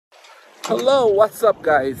Hello, what's up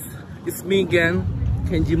guys? It's me again,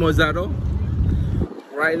 Kenji Mozaro.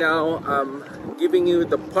 Right now I'm giving you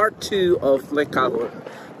the part 2 of Lake Calhoun.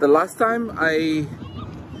 The last time I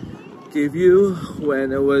gave you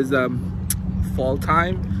when it was fall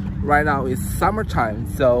time. Right now it's summertime,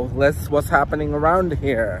 so let's see what's happening around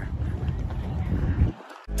here.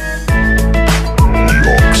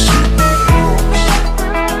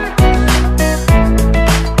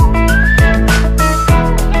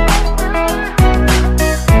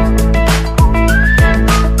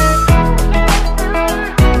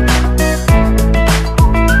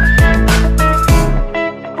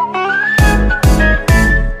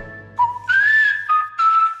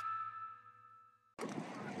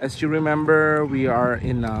 As you remember, we are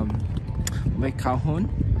in Lake Calhoun.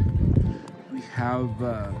 We have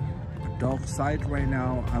a dock side right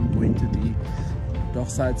now. I'm going to the dock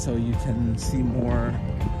side so you can see more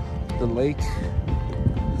the lake.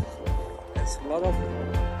 There's a lot of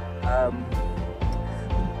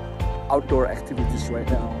outdoor activities right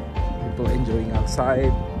now. People enjoying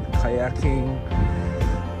outside, kayaking,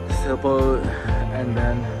 sailboat, and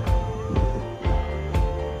then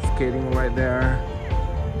skating right there.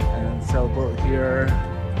 And sailboat here.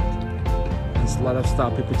 There's a lot of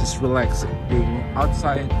stuff. People just relax being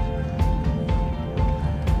outside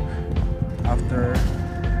after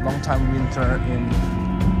long time winter in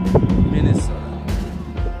Minnesota.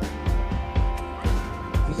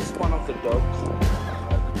 This is one of the docks.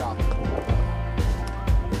 Dock.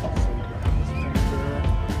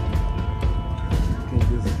 You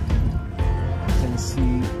can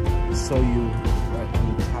see you right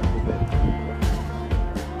on the top of it.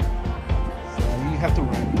 You have to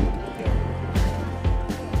run.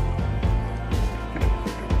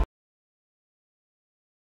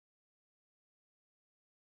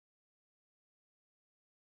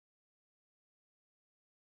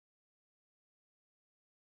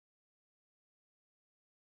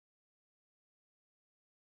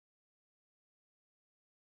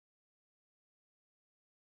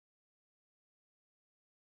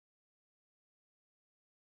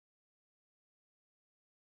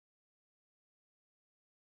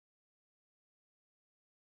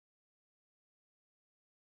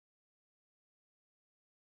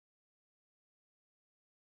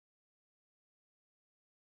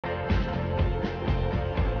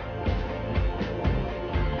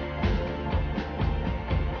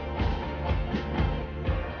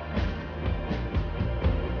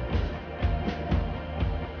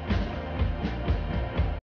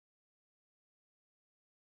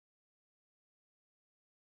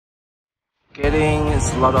 Skating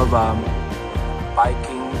is a lot of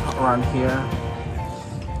biking around here.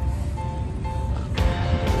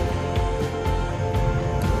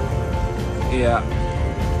 Yeah,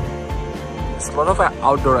 it's a lot of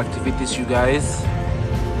outdoor activities, you guys.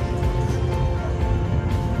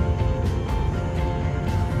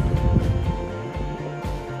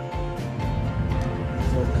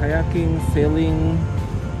 So kayaking, sailing,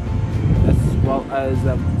 as well as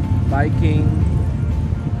biking.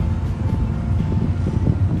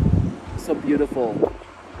 So beautiful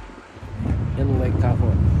in Lake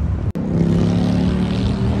Calhoun.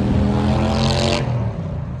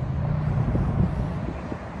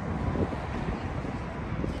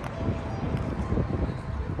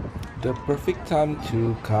 The perfect time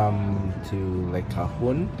to come to Lake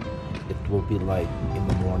Calhoun, it will be like in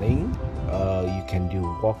the morning. You can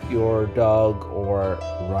walk your dog or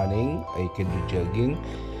running. You can do jogging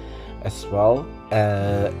as well,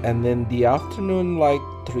 and then the afternoon, like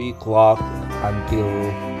 3 o'clock until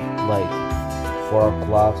like 4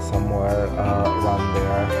 o'clock, somewhere around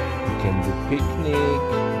there, you can do picnic,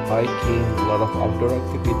 biking, a lot of outdoor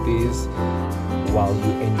activities while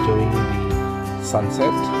you enjoying the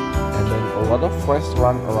sunset, and then a lot of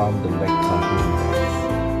restaurants around the Lake Calhoun.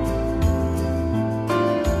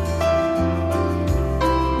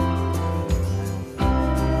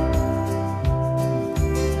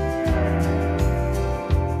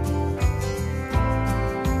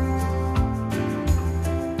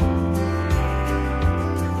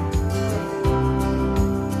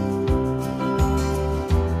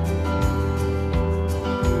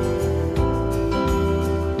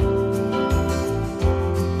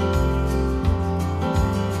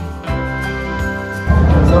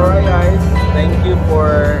 Thank you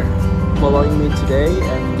for following me today,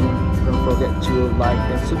 and don't forget to like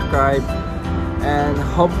and subscribe, and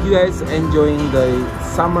hope you guys enjoying the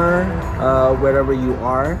summer wherever you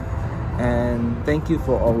are, and thank you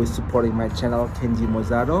for always supporting my channel, Kenji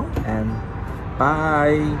Mozaro, and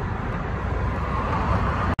bye.